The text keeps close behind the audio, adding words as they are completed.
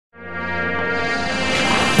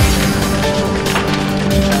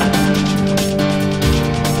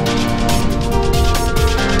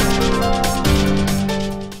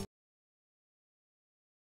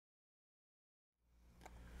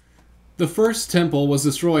The first temple was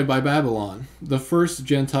destroyed by Babylon, the first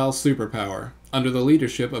Gentile superpower, under the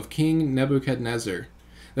leadership of King Nebuchadnezzar.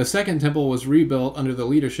 The second temple was rebuilt under the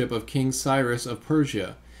leadership of King Cyrus of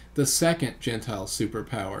Persia, the second Gentile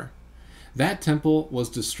superpower. That temple was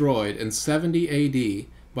destroyed in 70 AD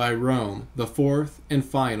by Rome, the fourth and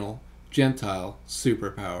final Gentile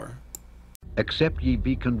superpower. Except ye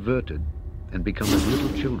be converted and become as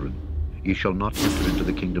little children, ye shall not enter into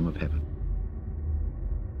the kingdom of heaven.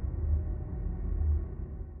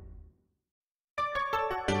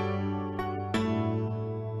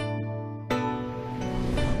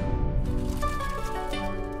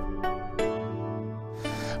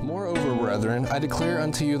 Moreover, brethren, I declare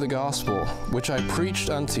unto you the gospel, which I preached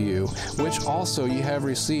unto you, which also ye have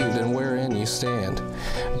received, and wherein ye stand,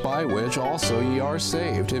 by which also ye are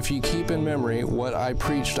saved, if ye keep in memory what I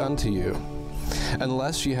preached unto you,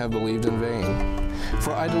 unless ye have believed in vain.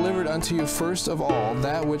 For I delivered unto you first of all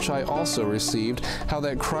that which I also received, how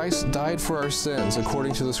that Christ died for our sins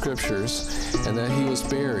according to the Scriptures, and that he was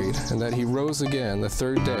buried, and that he rose again the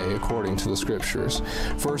third day according to the Scriptures.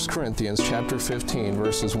 1 Corinthians chapter 15,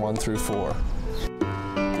 verses 1 through 4.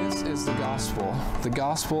 This is the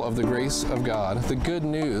gospel of the grace of God, the good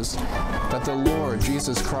news that the Lord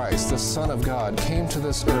Jesus Christ, the Son of God, came to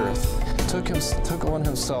this earth, took on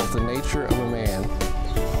himself the nature of a man.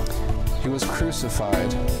 He was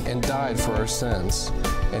crucified and died for our sins,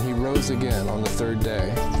 and he rose again on the third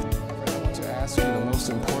day. I want to ask you the most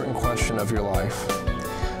important question of your life.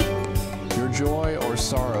 Your joy or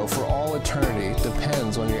sorrow for all eternity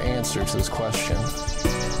depends on your answer to this question.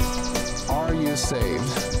 Are you saved?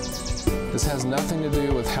 This has nothing to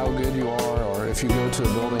do with how good you are or if you go to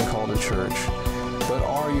a building called a church, but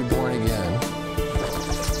are you born again?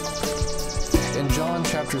 In John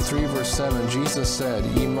chapter 3, verse 7, Jesus said,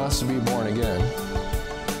 "Ye must be born again."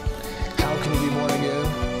 How can you be born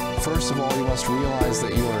again? First of all, you must realize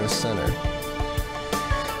that you are a sinner.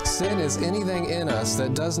 Sin is anything in us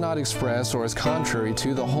that does not express or is contrary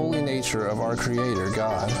to the holy nature of our Creator,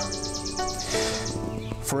 God.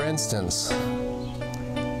 For instance,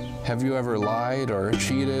 have you ever lied or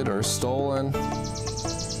cheated or stolen?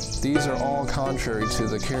 These are all contrary to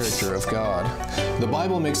the character of God. The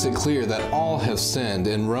Bible makes it clear that all have sinned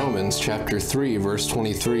in Romans chapter 3, verse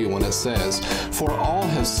 23, when it says, "For all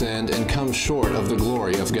have sinned and come short of the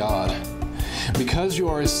glory of God." Because you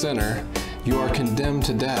are a sinner, you are condemned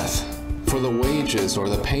to death. For the wages or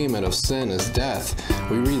the payment of sin is death.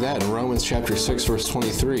 We read that in Romans chapter 6, verse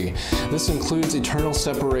 23. This includes eternal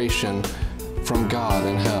separation from God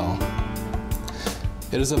in hell.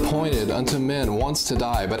 It is appointed unto men once to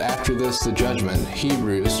die, but after this the judgment.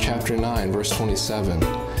 Hebrews chapter 9, verse 27.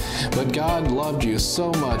 But God loved you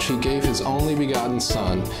so much, he gave his only begotten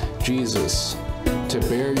Son, Jesus, to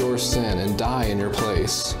bear your sin and die in your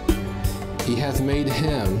place. He hath made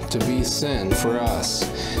him to be sin for us,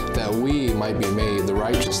 that we might be made the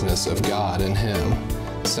righteousness of God in him.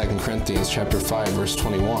 2 Corinthians chapter 5, verse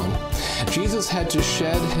 21. Jesus had to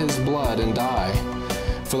shed his blood and die.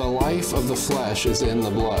 For the life of the flesh is in the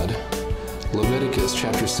blood. Leviticus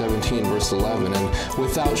chapter 17, verse 11, and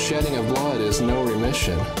without shedding of blood is no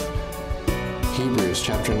remission. Hebrews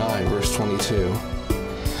chapter 9, verse 22.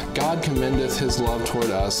 God commendeth his love toward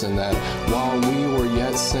us in that while we were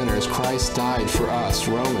yet sinners, Christ died for us.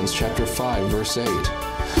 Romans chapter 5, verse 8.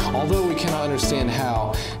 Although we cannot understand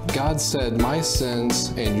how, God said, "My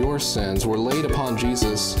sins and your sins were laid upon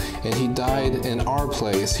Jesus, and he died in our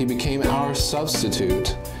place. He became our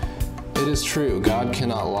substitute." It is true, God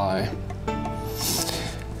cannot lie.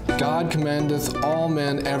 God commandeth all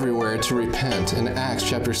men everywhere to repent in Acts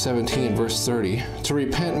chapter 17, verse 30. To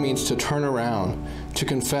repent means to turn around, to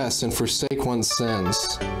confess and forsake one's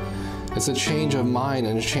sins. It's a change of mind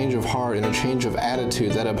and a change of heart and a change of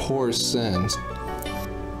attitude that abhors sins.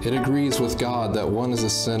 It agrees with God that one is a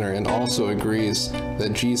sinner and also agrees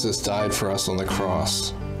that Jesus died for us on the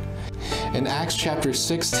cross. In Acts chapter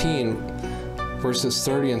 16, verses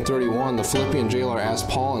 30 and 31, the Philippian jailer asked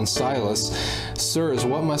Paul and Silas, "Sirs,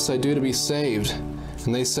 what must I do to be saved?"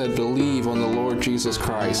 And they said, "Believe on the Lord Jesus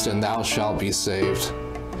Christ, and thou shalt be saved."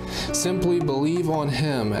 Simply believe on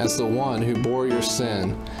him as the one who bore your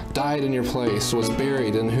sin, died in your place, was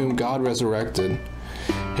buried, and whom God resurrected.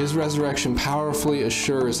 His resurrection powerfully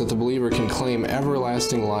assures that the believer can claim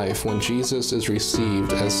everlasting life when Jesus is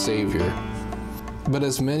received as Savior. But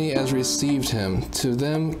as many as received him, to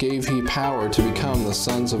them gave he power to become the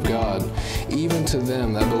sons of God, even to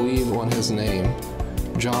them that believe on his name.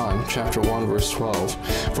 John chapter 1, verse 12.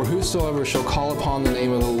 For whosoever shall call upon the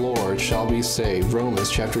name of the Lord shall be saved. Romans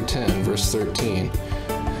chapter 10, verse 13.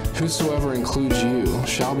 Whosoever includes you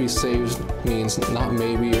shall be saved means not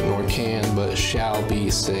maybe nor can, but shall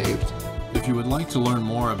be saved. If you would like to learn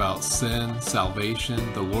more about sin,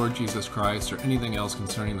 salvation, the Lord Jesus Christ, or anything else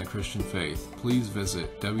concerning the Christian faith, please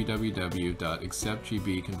visit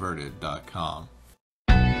www.acceptybeconverted.com.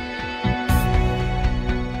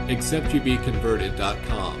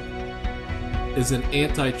 AcceptYouBeConverted.com is an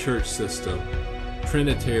anti-church system,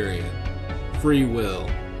 Trinitarian, free will,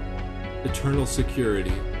 eternal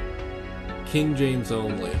security, King James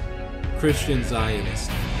only, Christian Zionist,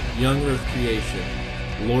 Young Earth Creation,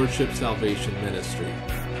 Lordship Salvation Ministry,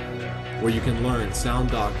 where you can learn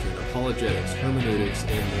sound doctrine, apologetics, hermeneutics,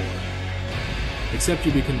 and more.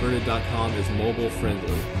 AcceptYouBeConverted.com is mobile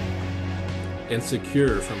friendly and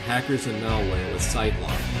secure from hackers and malware with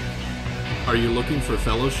SiteLock. Are you looking for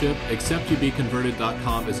fellowship?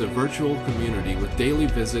 AcceptYouBeConverted.com is a virtual community with daily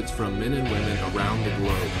visits from men and women around the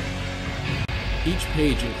globe. Each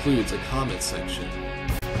page includes a comment section.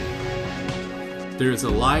 There is a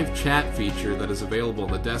live chat feature that is available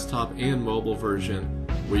on the desktop and mobile version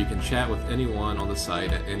where you can chat with anyone on the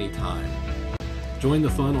site at any time. Join the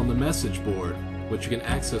fun on the message board, which you can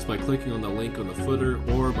access by clicking on the link on the footer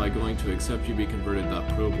or by going to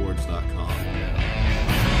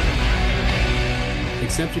acceptyoubeconverted.proboards.com.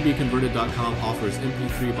 AcceptYouBeConverted.com offers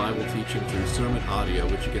MP3 Bible teaching through sermon audio,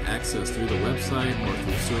 which you can access through the website or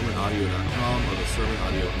through sermonaudio.com or the Sermon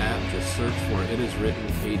Audio app. Just search for It Is Written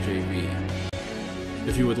KJV.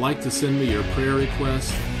 If you would like to send me your prayer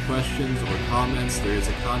requests, questions, or comments, there is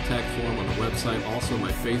a contact form on the website, also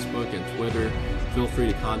my Facebook and Twitter. Feel free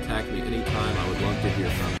to contact me anytime. I would love to hear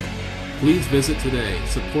from you. Please visit today,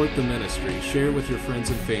 support the ministry, share with your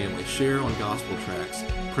friends and family, share on gospel tracts,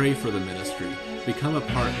 pray for the ministry, become a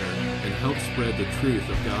partner, and help spread the truth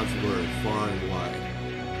of God's Word far and wide.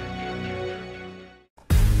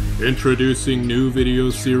 Introducing new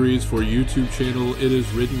video series for YouTube channel It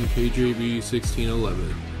Is Written KJV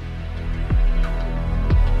 1611.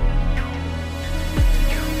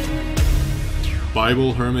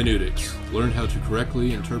 Bible hermeneutics. Learn how to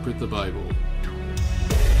correctly interpret the Bible.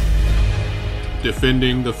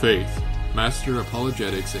 Defending the faith. Master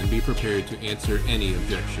apologetics and be prepared to answer any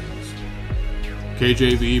objections.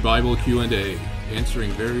 KJV Bible Q&A. Answering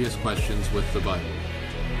various questions with the Bible.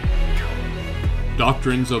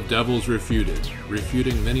 Doctrines of devils refuted.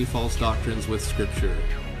 Refuting many false doctrines with Scripture.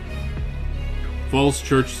 False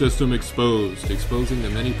church system exposed. Exposing the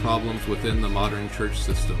many problems within the modern church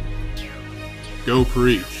system. Go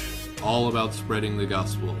preach. All about spreading the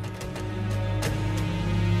gospel.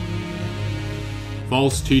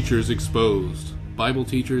 False teachers exposed. Bible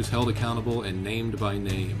teachers held accountable and named by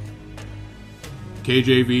name.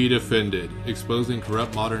 KJV defended. Exposing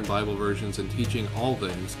corrupt modern Bible versions and teaching all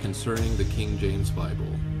things concerning the King James Bible.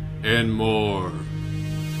 And more.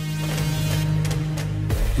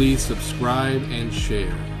 Please subscribe and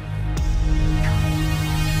share.